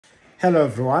Hello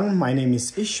everyone, my name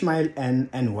is Ishmael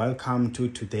and welcome to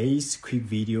today's quick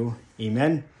video.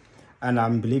 Amen. And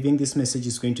I'm believing this message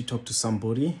is going to talk to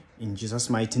somebody in Jesus'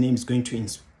 mighty name. It's going to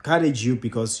encourage you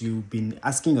because you've been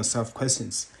asking yourself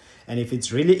questions. And if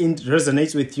it's really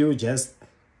resonates with you, just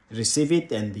receive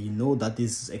it and you know that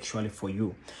this is actually for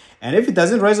you. And if it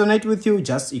doesn't resonate with you,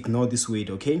 just ignore this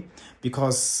word, okay?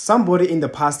 Because somebody in the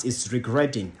past is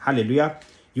regretting. Hallelujah.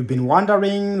 You've been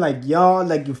wondering, like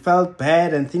you felt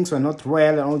bad and things were not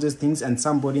well and all these things. And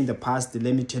somebody in the past,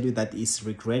 let me tell you, that is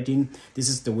regretting. This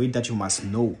is the way that you must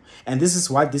know. And this is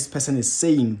what this person is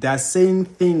saying. They're saying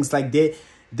things like they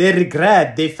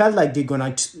regret. They felt like they're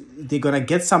gonna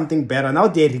get something better. Now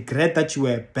they regret that you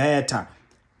were better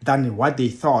than what they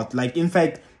thought. Like, in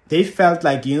fact, they felt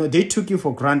like, they took you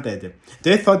for granted.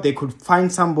 They thought they could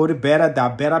find somebody better. There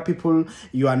are better people.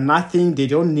 You are nothing. They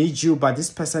don't need you. But this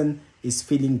person is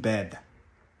feeling bad.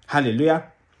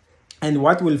 Hallelujah. And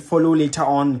what will follow later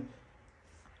on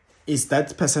is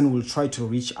that person will try to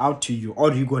reach out to you,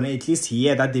 or you're going to at least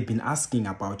hear that they've been asking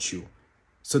about you.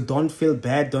 So don't feel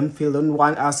bad. Don't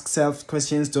want to ask self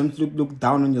questions. Don't look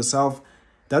down on yourself.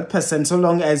 That person, so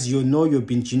long as you know you've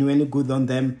been genuinely good on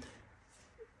them,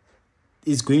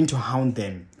 is going to hound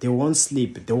them. They won't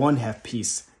sleep. They won't have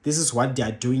peace. This is what they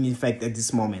are doing, in fact, at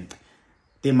this moment.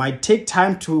 They might take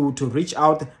time to reach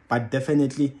out, but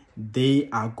definitely they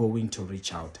are going to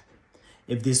reach out.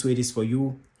 If this word is for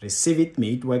you, receive it.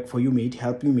 May it work for you. May it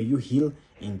help you. May you heal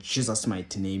in Jesus'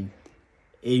 mighty name.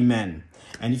 Amen.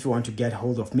 And if you want to get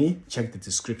hold of me, check the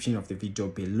description of the video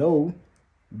below.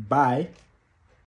 Bye.